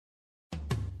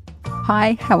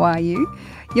Hi, how are you?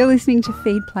 You're listening to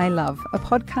Feed, Play, Love, a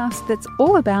podcast that's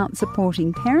all about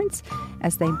supporting parents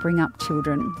as they bring up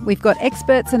children. We've got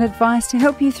experts and advice to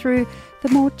help you through the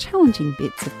more challenging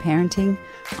bits of parenting.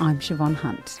 I'm Siobhan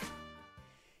Hunt.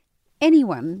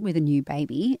 Anyone with a new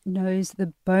baby knows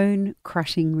the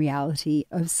bone-crushing reality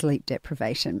of sleep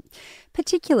deprivation,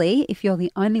 particularly if you're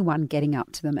the only one getting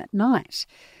up to them at night.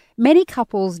 Many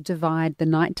couples divide the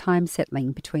nighttime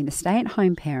settling between the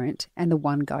stay-at-home parent and the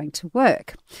one going to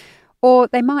work. Or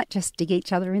they might just dig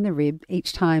each other in the rib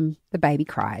each time the baby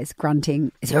cries,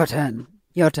 grunting, "It's your turn,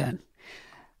 your turn."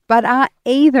 But are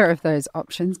either of those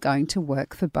options going to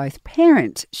work for both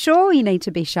parents? Sure, you need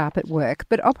to be sharp at work,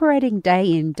 but operating day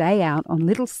in, day out on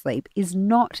little sleep is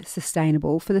not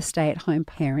sustainable for the stay-at-home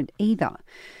parent either.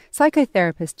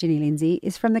 Psychotherapist Ginny Lindsay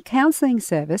is from the counselling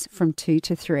service from 2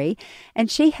 to 3, and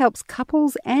she helps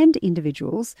couples and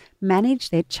individuals manage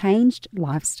their changed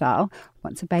lifestyle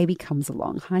once a baby comes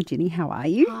along. Hi, Ginny, how are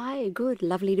you? Hi, good.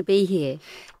 Lovely to be here.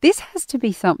 This has to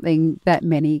be something that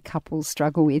many couples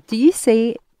struggle with. Do you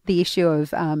see the issue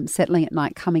of settling at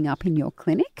night coming up in your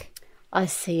clinic? I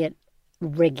see it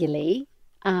regularly,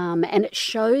 and it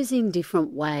shows in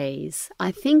different ways.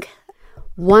 I think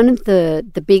one of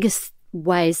the biggest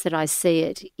ways that I see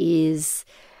it is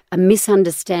a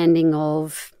misunderstanding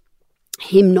of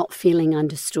him not feeling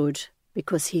understood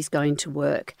because he's going to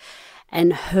work,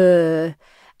 and her,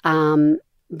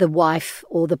 the wife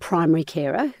or the primary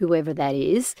carer, whoever that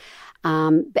is,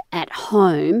 at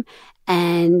home,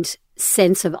 and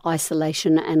sense of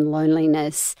isolation and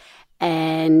loneliness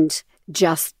and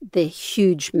just the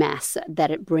huge mass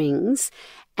that it brings,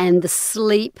 and the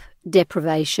sleep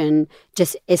deprivation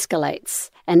just escalates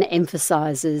and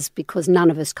emphasises because none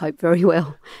of us cope very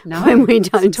well when we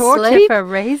don't it's torture sleep. For a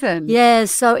reason. Yeah,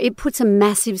 so it puts a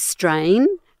massive strain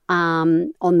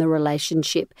on the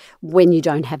relationship when you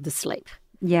don't have the sleep.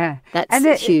 Yeah.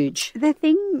 That's huge. The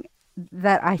thing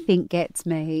that I think gets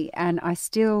me, and I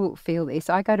still feel this,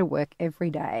 I go to work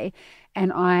every day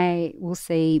and I will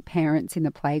see parents in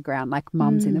the playground, like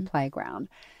mums in the playground.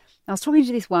 I was talking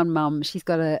to this one mum, she's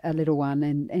got a little one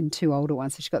and two older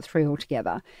ones, so she's got 3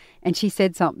 altogether. And she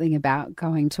said something about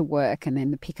going to work and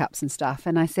then the pickups and stuff.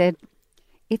 And I said,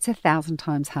 it's 1,000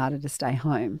 times harder to stay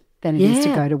home than it is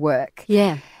to go to work.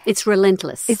 Yeah, it's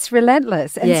relentless. It's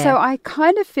relentless. And so I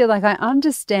kind of feel like I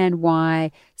understand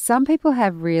why some people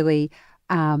have really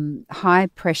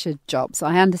high-pressure jobs.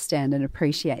 I understand and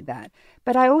appreciate that.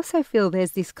 But I also feel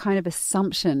there's this kind of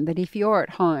assumption that if you're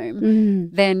at home,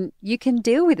 then you can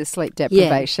deal with the sleep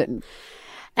deprivation.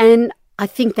 Yeah. And I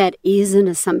think that is an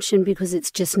assumption because it's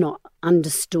just not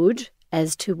understood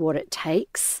as to what it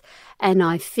takes. And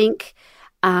I think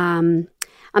I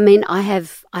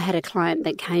had a client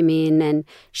that came in and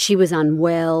she was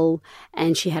unwell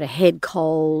and she had a head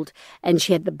cold and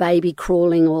she had the baby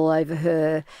crawling all over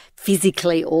her,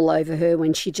 physically all over her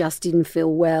when she just didn't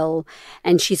feel well.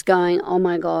 And she's going, oh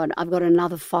my God, I've got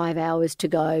another 5 hours to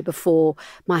go before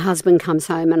my husband comes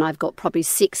home and I've got probably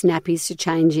 6 nappies to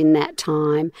change in that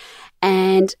time.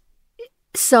 And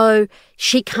so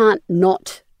she can't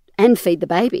not and feed the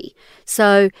baby.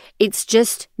 So it's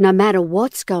just no matter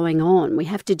what's going on, we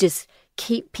have to just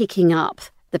keep picking up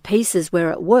the pieces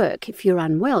where at work, if you're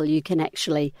unwell, you can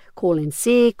actually call in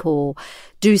sick or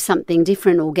do something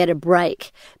different or get a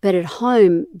break. But at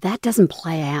home, that doesn't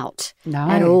play out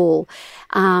at all.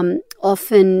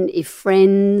 Often if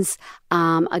friends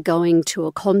are going to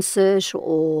a concert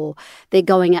or they're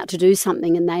going out to do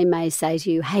something and they may say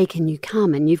to you, hey, can you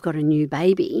come? And you've got a new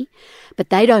baby, but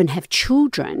they don't have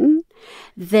children,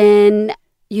 then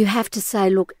you have to say,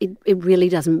 look, it really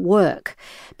doesn't work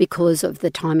because of the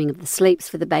timing of the sleeps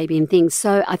for the baby and things.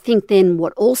 So I think then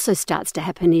what also starts to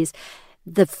happen is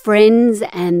the friends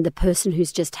and the person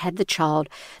who's just had the child,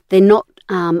 they're not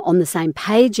on the same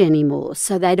page anymore.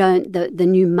 So they don't. The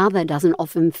new mother doesn't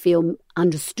often feel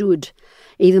understood,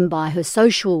 even by her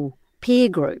social peer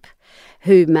group,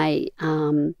 who may.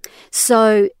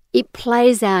 So it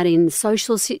plays out in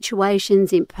social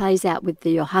situations. It plays out with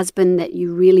your husband that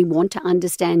you really want to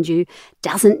understand you,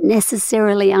 doesn't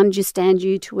necessarily understand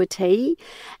you to a T.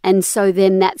 And so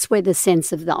then that's where the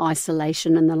sense of the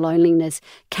isolation and the loneliness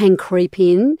can creep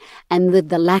in. And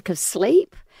the lack of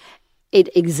sleep,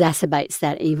 it exacerbates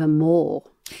that even more.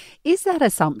 Is that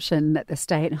assumption that the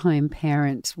stay-at-home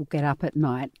parent will get up at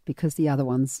night because the other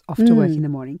one's off to work in the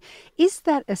morning, is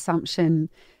that assumption...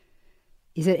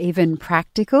 Is it even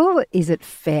practical? Is it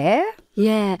fair?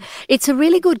 Yeah, it's a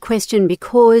really good question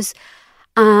because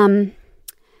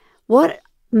what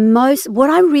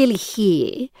I really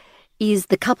hear is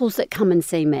the couples that come and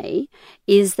see me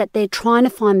is that they're trying to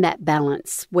find that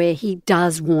balance where he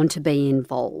does want to be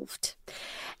involved.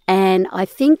 And I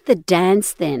think the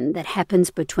dance then that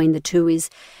happens between the two is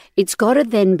it's got to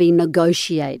then be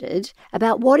negotiated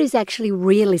about what is actually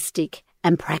realistic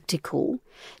and practical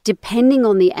depending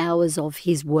on the hours of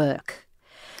his work.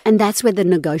 And that's where the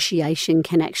negotiation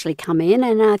can actually come in.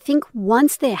 And I think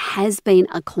once there has been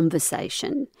a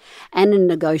conversation and a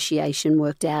negotiation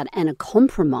worked out and a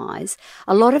compromise,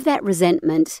 a lot of that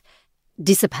resentment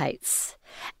dissipates.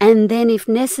 And then if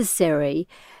necessary,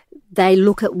 they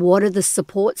look at what are the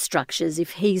support structures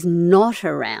if he's not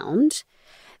around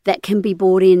that can be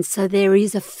brought in. So there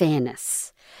is a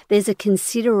fairness. There's a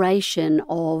consideration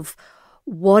of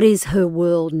what is her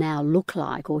world now look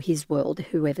like, or his world,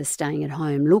 whoever's staying at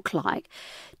home, look like,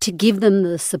 to give them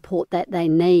the support that they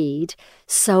need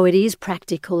so it is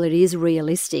practical, it is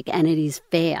realistic, and it is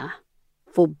fair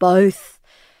for both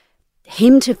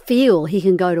him to feel he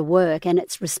can go to work and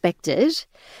it's respected,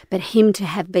 but him to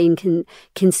have been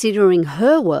considering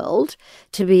her world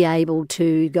to be able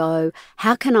to go,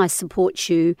 how can I support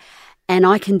you and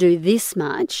I can do this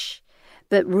much,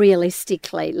 but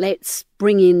realistically, let's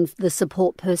bring in the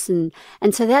support person.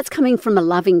 And so that's coming from a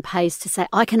loving place to say,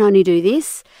 I can only do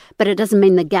this, but it doesn't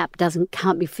mean the gap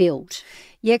can't be filled.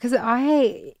 Yeah, because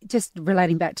I, just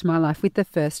relating back to my life with the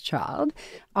first child,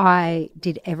 I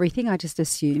did everything. I just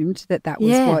assumed that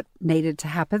was what needed to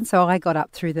happen. So I got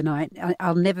up through the night.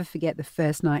 I'll never forget the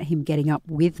first night, him getting up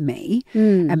with me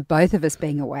and both of us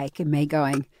being awake and me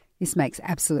going, this makes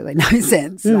absolutely no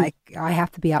sense. Like, I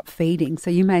have to be up feeding,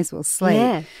 so you may as well sleep.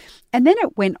 Yeah. And then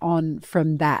it went on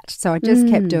from that. So I just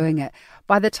kept doing it.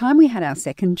 By the time we had our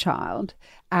second child,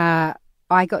 I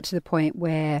got to the point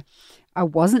where I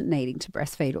wasn't needing to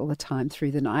breastfeed all the time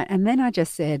through the night. And then I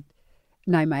just said,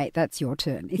 no, mate, that's your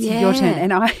turn. It's your turn.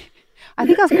 And I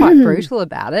think I was quite brutal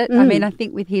about it. I mean, I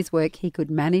think with his work, he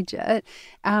could manage it.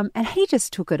 And he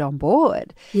just took it on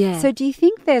board. Yeah. So do you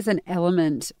think there's an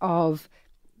element of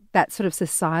that sort of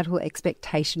societal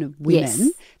expectation of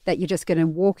women that you're just going to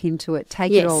walk into it,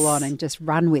 take it all on and just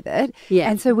run with it? Yeah.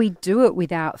 And so we do it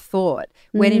without thought,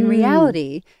 when in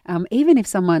reality, even if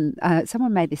someone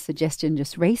made this suggestion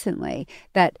just recently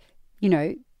that, you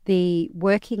know, the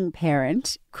working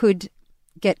parent could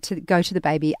get to go to the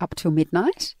baby up till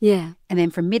midnight. Yeah. And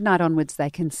then from midnight onwards they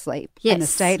can sleep. Yes. And the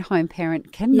stay-at-home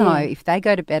parent can know if they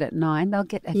go to bed at 9, they'll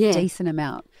get a decent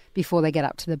amount before they get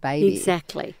up to the baby.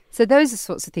 Exactly. So those are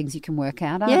sorts of things you can work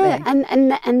out, aren't they?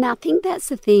 And I think that's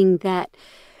the thing, that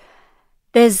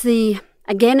there's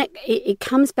it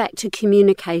comes back to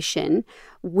communication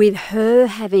with her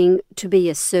having to be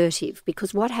assertive,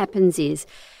 because what happens is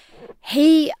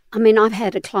I've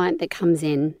had a client that comes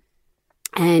in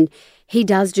and he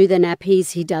does do the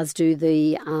nappies, he does do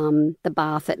the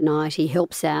bath at night, he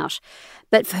helps out.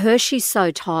 But for her, she's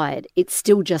so tired, it's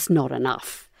still just not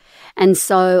enough. And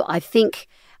so I think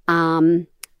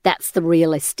that's the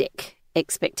realistic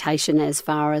expectation, as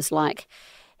far as like,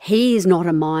 he is not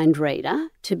a mind reader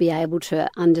to be able to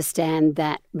understand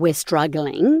that we're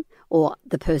struggling or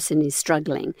the person is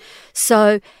struggling.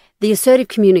 So the assertive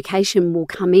communication will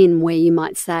come in where you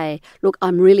might say, look,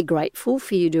 I'm really grateful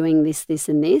for you doing this, this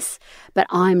and this, but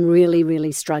I'm really,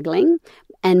 really struggling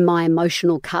and my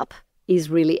emotional cup is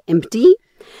really empty.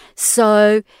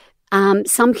 So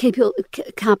some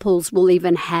couples will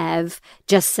even have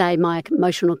just say my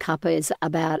emotional cup is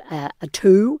about a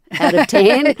 2 out of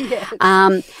 10. Yes.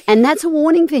 And that's a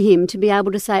warning for him to be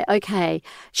able to say, okay,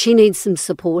 she needs some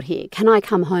support here. Can I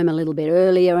come home a little bit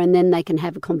earlier? And then they can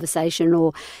have a conversation.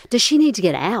 Or does she need to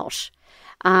get out?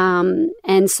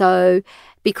 And so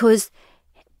because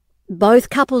both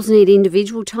couples need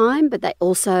individual time, but they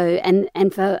also,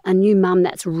 and for a new mum,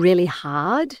 that's really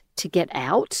hard to get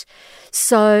out.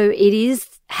 So it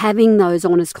is having those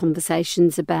honest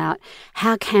conversations about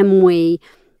how can we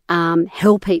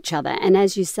help each other. And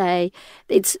as you say,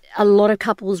 it's a lot of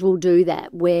couples will do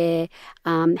that, where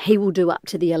he will do up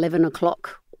to the 11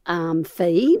 o'clock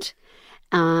feed.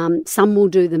 Some will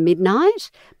do the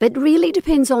midnight, but really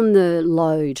depends on the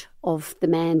load of the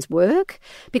man's work,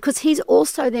 because he's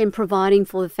also then providing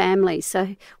for the family.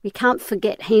 So we can't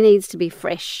forget he needs to be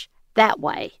fresh that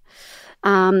way.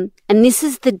 And this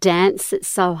is the dance that's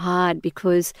so hard,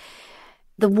 because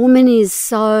the woman is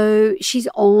she's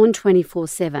on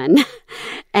 24/7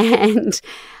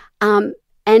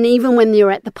 and even when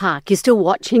you're at the park, you're still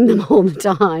watching them all the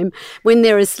time. When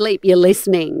they're asleep, you're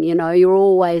listening, you're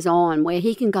always on, where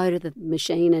he can go to the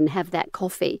machine and have that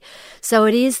coffee. So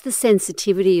it is the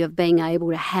sensitivity of being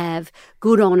able to have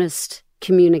good, honest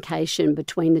communication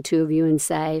between the two of you and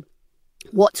say,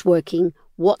 what's working,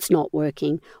 what's not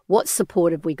working, what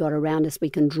support have we got around us we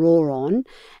can draw on,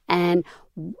 and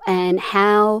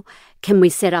how can we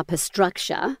set up a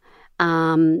structure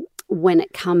when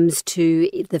it comes to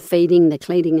the feeding, the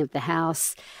cleaning of the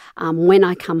house. When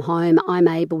I come home, I'm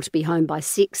able to be home by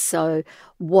 6, so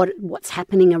what's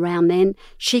happening around then,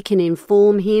 she can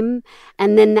inform him,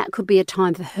 and then that could be a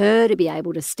time for her to be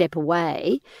able to step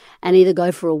away and either go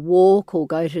for a walk or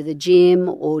go to the gym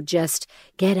or just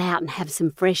get out and have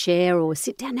some fresh air or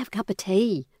sit down and have a cup of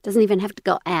tea. Doesn't even have to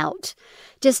go out.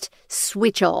 Just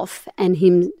switch off and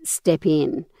him step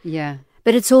in. Yeah.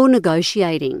 But it's all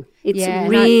negotiating. It's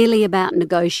really about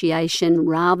negotiation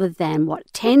rather than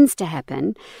what tends to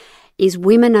happen is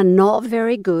women are not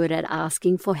very good at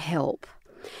asking for help.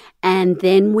 And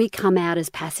then we come out as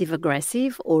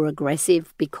passive-aggressive or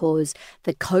aggressive because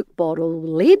the Coke bottle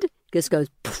lid just goes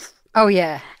poof. Oh,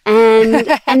 yeah. And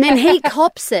then he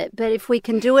cops it. But if we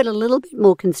can do it a little bit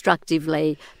more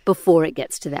constructively before it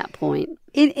gets to that point.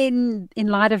 In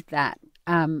light of that,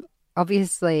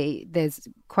 obviously, there's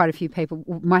quite a few people.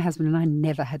 My husband and I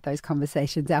never had those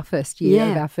conversations. Our first year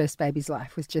of our first baby's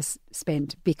life was just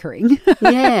spent bickering.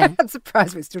 Yeah. I'm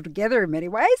surprised we're still together in many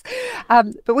ways.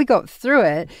 But we got through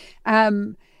it.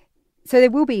 So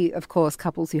there will be, of course,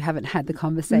 couples who haven't had the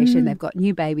conversation. They've got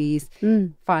new babies,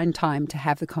 find time to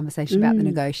have the conversation about the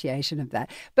negotiation of that.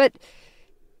 But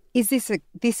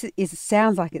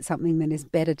sounds like it's something that is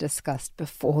better discussed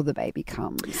before the baby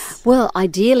comes. Well,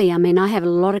 ideally, I mean, I have a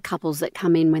lot of couples that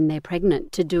come in when they're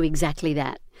pregnant to do exactly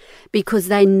that because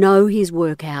they know his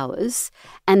work hours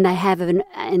and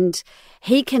and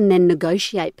he can then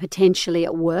negotiate potentially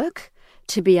at work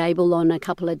to be able on a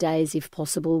couple of days, if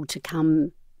possible,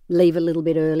 to leave a little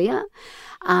bit earlier.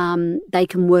 They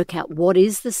can work out what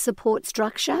is the support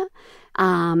structure.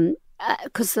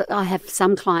 Because I have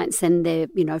some clients and they're,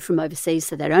 from overseas,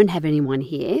 so they don't have anyone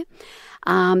here.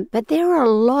 But there are a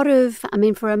lot of,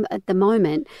 at the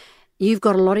moment, you've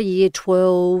got a lot of Year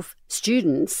 12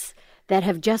 students that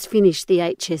have just finished the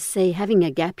HSC, having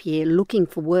a gap year, looking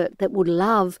for work that would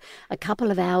love a couple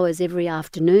of hours every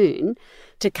afternoon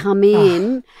to come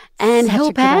in and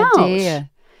help out. Idea.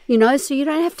 So you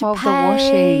don't have to fold pay. the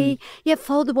washing. Yeah,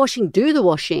 fold the washing, do the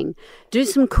washing, do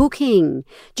some cooking,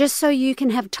 just so you can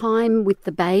have time with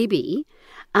the baby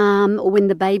or when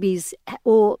the baby's,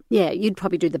 you'd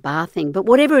probably do the bathing, but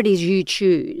whatever it is you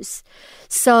choose.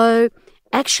 So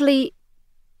actually,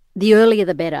 the earlier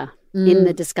the better in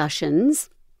the discussions,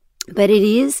 but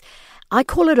I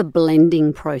call it a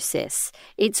blending process.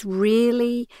 It's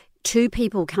really two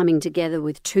people coming together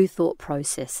with two thought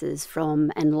processes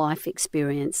and life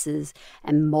experiences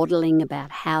and modelling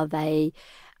about how they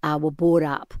were brought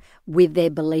up with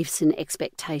their beliefs and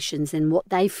expectations and what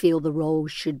they feel the role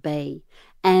should be.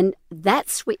 And that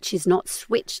switch is not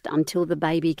switched until the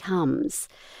baby comes.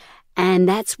 And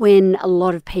that's when a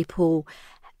lot of people,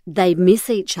 they miss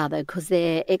each other because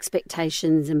their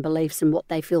expectations and beliefs and what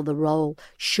they feel the role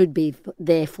should be,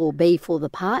 therefore be for the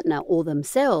partner or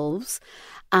themselves,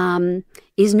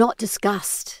 is not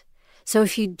discussed. So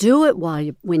if you do it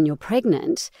when you're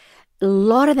pregnant, a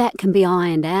lot of that can be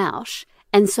ironed out.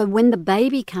 And so when the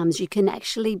baby comes, you can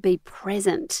actually be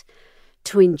present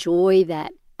to enjoy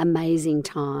that amazing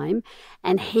time.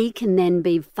 And he can then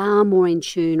be far more in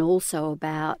tune also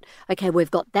about, okay,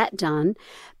 we've got that done,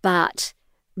 but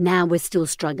now we're still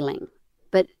struggling.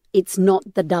 But it's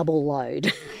not the double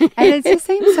load. And it just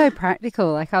seems so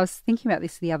practical. Like I was thinking about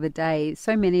this the other day.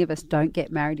 So many of us don't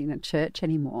get married in a church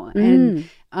anymore. And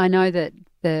I know that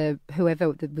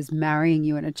whoever that was marrying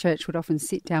you in a church would often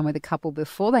sit down with a couple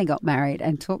before they got married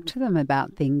and talk to them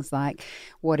about things like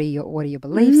what are your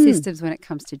belief systems when it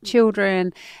comes to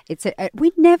children.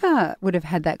 We never would have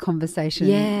had that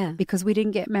conversation because we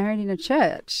didn't get married in a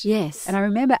church. Yes. And I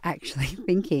remember actually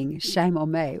thinking, shame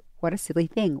on me. What a silly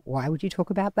thing. Why would you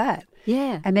talk about that?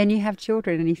 Yeah. And then you have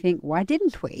children and you think, why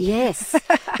didn't we? Yes.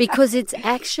 Because it's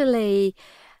actually,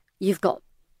 you've got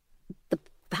the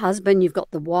husband, you've got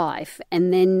the wife,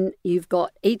 and then you've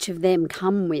got each of them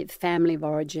come with family of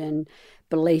origin,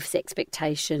 beliefs,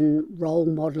 expectation, role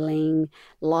modelling,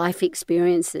 life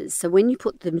experiences. So when you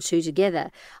put them two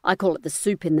together, I call it the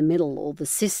soup in the middle or the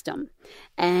system.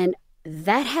 And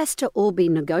that has to all be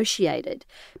negotiated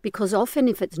because often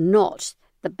if it's not,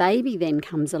 the baby then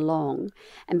comes along,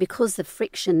 and because the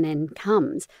friction then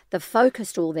comes, the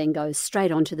focus all then goes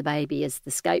straight onto the baby as the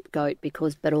scapegoat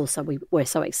but also we're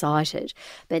so excited.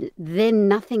 But then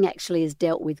nothing actually is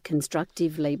dealt with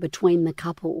constructively between the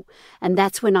couple. And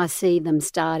that's when I see them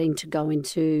starting to go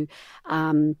into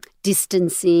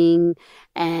distancing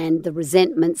and the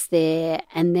resentments there,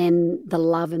 and then the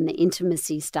love and the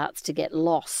intimacy starts to get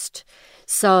lost.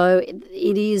 So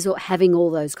it is having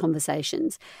all those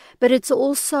conversations. But it's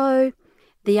also,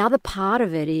 the other part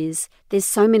of it is there's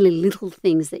so many little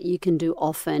things that you can do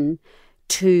often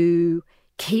to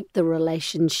keep the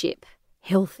relationship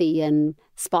healthy and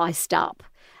spiced up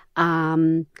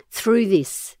through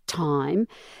this time.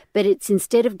 But it's,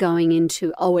 instead of going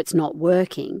into, oh, it's not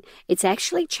working, it's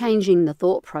actually changing the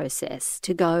thought process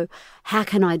to go, how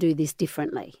can I do this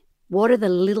differently? What are the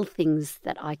little things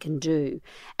that I can do?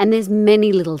 And there's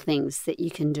many little things that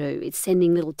you can do. It's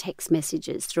sending little text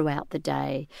messages throughout the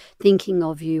day, thinking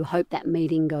of you, hope that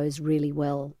meeting goes really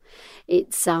well.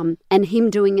 It's and him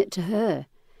doing it to her,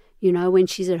 you know, when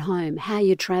she's at home. How are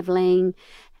you travelling?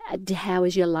 How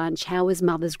was your lunch? How was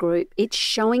mother's group? It's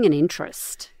showing an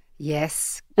interest.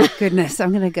 Yes. Goodness,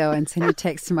 I'm going to go and send a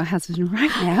text to my husband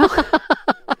right now.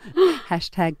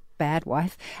 Hashtag bad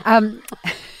wife.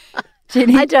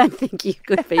 Jenny? I don't think you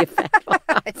could be a bad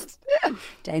wife.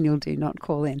 Daniel, do not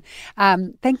call in.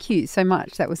 Thank you so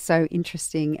much. That was so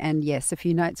interesting. And yes, a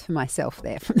few notes for myself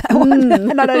there from that one.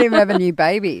 And I don't even have a new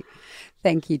baby.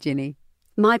 Thank you, Ginny.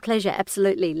 My pleasure.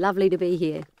 Absolutely. Lovely to be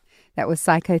here. That was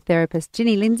psychotherapist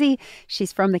Ginny Lindsay.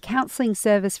 She's from the counselling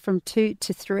service from 2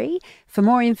 to 3. For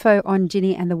more info on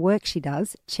Ginny and the work she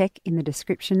does, check in the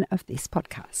description of this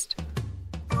podcast.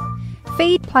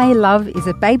 Feed, Play, Love is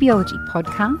a babyology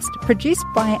podcast produced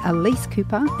by Elise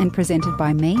Cooper and presented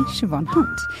by me, Siobhan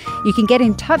Hunt. You can get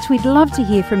in touch. We'd love to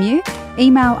hear from you.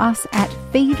 Email us at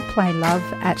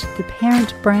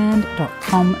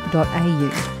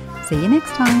feedplaylove@theparentbrand.com.au. See you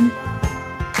next time.